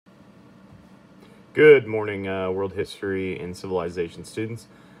Good morning, world history and civilization students.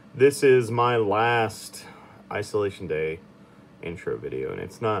 This is my last isolation day intro video, and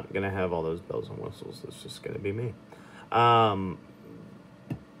it's not going to have all those bells and whistles. It's just going to be me.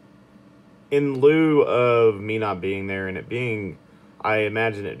 In lieu of me not being there and it being, I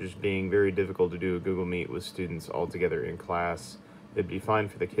imagine it just being very difficult to do a Google Meet with students all together in class. It'd be fine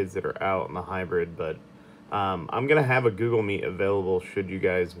for the kids that are out in the hybrid, but I'm going to have a Google Meet available should you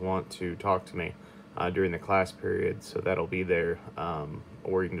guys want to talk to me during the class period, so that'll be there,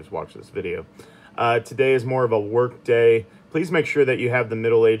 or you can just watch this video. Today is more of a work day. Please make sure that you have the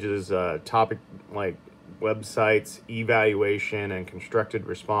Middle Ages topic, like websites, evaluation, and constructed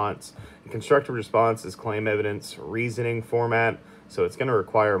response. And constructed response is claim evidence reasoning format, so it's going to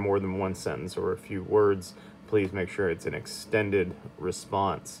require more than one sentence or a few words. Please make sure it's an extended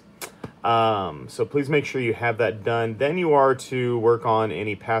response. So please make sure you have that done. Then you are to work on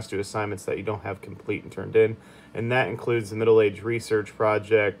any past due assignments that you don't have complete and turned in. And that includes the Middle Age Research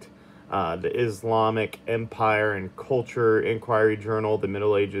Project, the Islamic Empire and Culture Inquiry Journal, the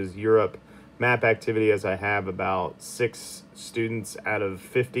Middle Ages Europe map activity, as I have about 6 students out of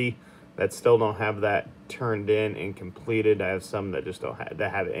 50 that still don't have that turned in and completed. I have some that just don't have,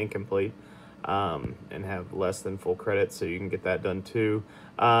 that have it incomplete. And have less than full credit, so you can get that done too.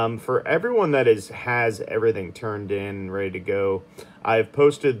 For everyone that has everything turned in and ready to go, I've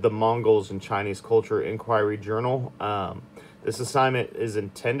posted the Mongols and Chinese Culture Inquiry Journal. This assignment is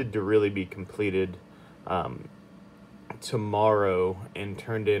intended to really be completed tomorrow and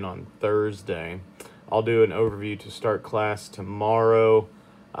turned in on Thursday. I'll do an overview to start class tomorrow,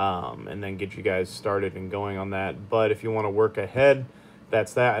 and then get you guys started and going on that. But if you want to work ahead,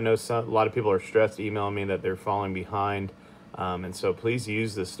 that's that. I know a lot of people are stressed emailing me that they're falling behind. And so please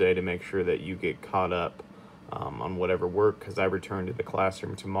use this day to make sure that you get caught up on whatever work, because I return to the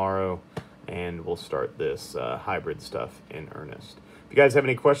classroom tomorrow and we'll start this hybrid stuff in earnest. If you guys have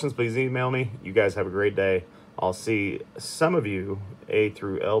any questions, please email me. You guys have a great day. I'll see some of you A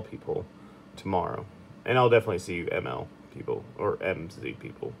through L people tomorrow. And I'll definitely see you ML people or MZ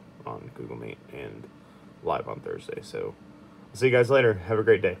people on Google Meet and live on Thursday. So I'll see you guys later. Have a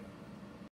great day.